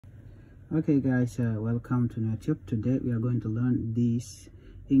Okay guys, welcome to YouTube. Today we are going to learn these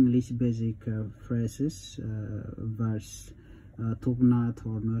English basic phrases, verse Thok Nath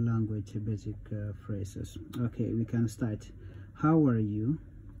or Nuer language basic phrases. Okay, we can start. How are you?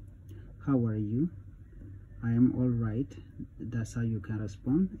 How are you? I am all right. That's how you can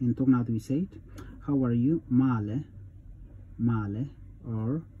respond. In Thok Nath we say it. How are you? Male, male,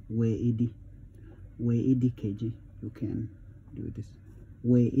 or we idi keji. You can do this.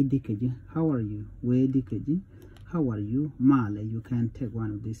 We idi keji. How are you? We idi keji. How are you? Male. You can take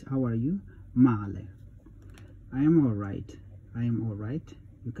one of these. How are you? Male. I am all right. I am all right.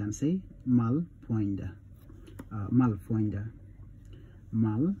 You can say mal pointer. Mal pointer.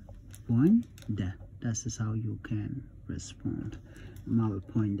 Mal pointer. That's how you can respond. Mal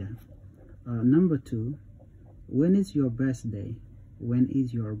pointer. Number 2. When is your birthday? When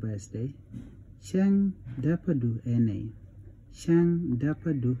is your birthday? Shang dapadu ene. Shang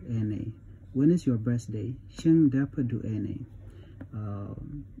dapadu ene. When is your birthday? Shang dapadu ene.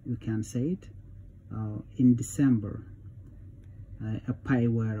 You can say it in December. A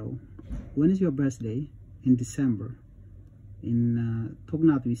paiwero. When is your birthday? In December. In Thok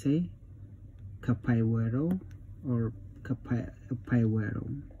Nath we say kapaiwero or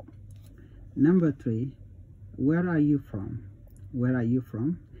kapaiwero. Number 3. Where are you from? Where are you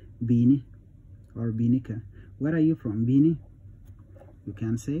from? Bini or Binika. Where are you from? Bini. You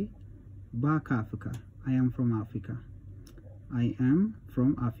can say Bak Africa. I am from Africa. I am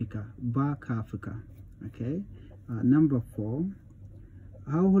from Africa. Bak Africa. Okay. Number 4.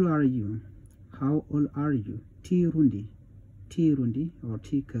 How old are you? How old are you? Tirundi. Tirundi or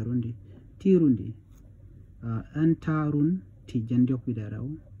Tikarundi. Tirundi. Antarun Tijandiok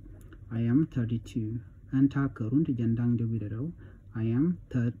Widarao. I am 32. Antakarun Tijandang de Widarao. I am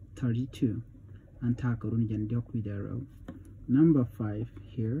 32. Antakarun Jandiok Widarao. Number 5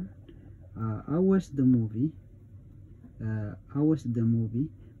 here. How was the movie? How was the movie?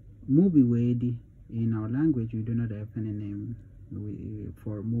 Movie wedi. In our language we do not have any name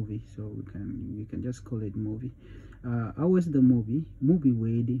for movie, so we can just call it movie. How was the movie? Movie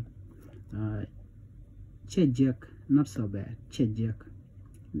wedi. Chejek, not so bad. Chejek,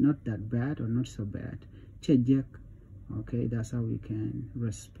 not that bad or not so bad. Chejek. Okay, that's how we can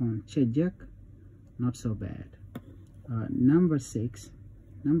respond. Chejek, not so bad. Number 6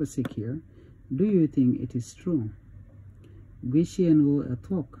 here. Do you think it is true? Gwishienu a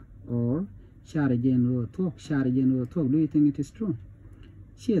talk or Sharajenu a talk. Sharajenu a talk. Do you think it is true?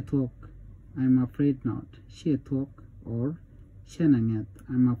 She talk. I'm afraid not. She talk or Shanangat.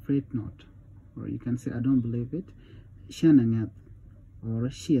 I'm afraid not. Or you can say I don't believe it. Shanangat or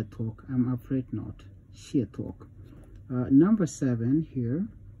she talk. I'm afraid not. She talk. Number 7 here.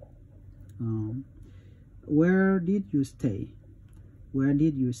 Where did you stay? Where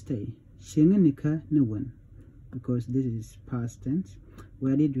did you stay? Shinganika Nuwan. Because this is past tense.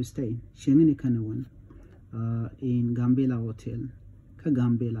 Where did you stay? Shinganika Nuwan. In Gambela Hotel.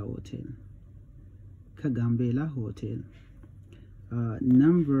 Kagambela Hotel. Kagambela Hotel.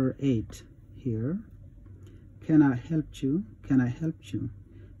 Number 8 here. Can I help you? Can I help you?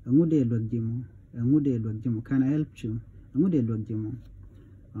 Amude lwagjimu. Amude lwagjimu. Can I help you? Amude lwagjimu.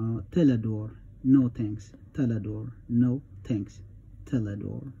 Telador. No thanks. Telador. No thanks.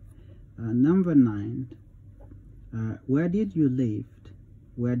 Telador. Number 9. Where did you live?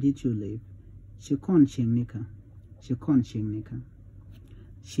 Where did you live? Shikon Shingnika. Shikon Shingnika.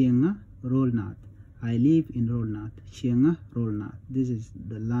 Shinga Rolnath. I live in Rolnath. Shinga Rolnath. This is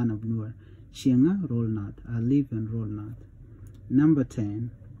the land of Nuer. Shinga Rolnath. I live in Rolnath. Number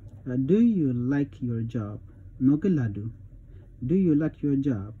 10. Do you like your job? Nokiladu. Do you like your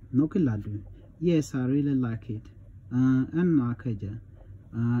job? Nokiladu. Yes, I really like it. And Nakaja.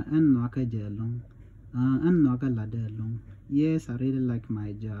 And Nakaja long. And Nakalada long. Yes, I really like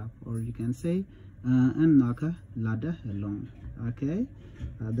my job. Or you can say and Naka Lada along. Okay?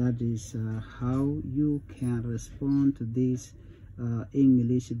 That is how you can respond to these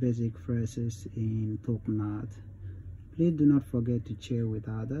English basic phrases in Thok Nath. Please do not forget to share with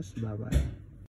others. Bye bye.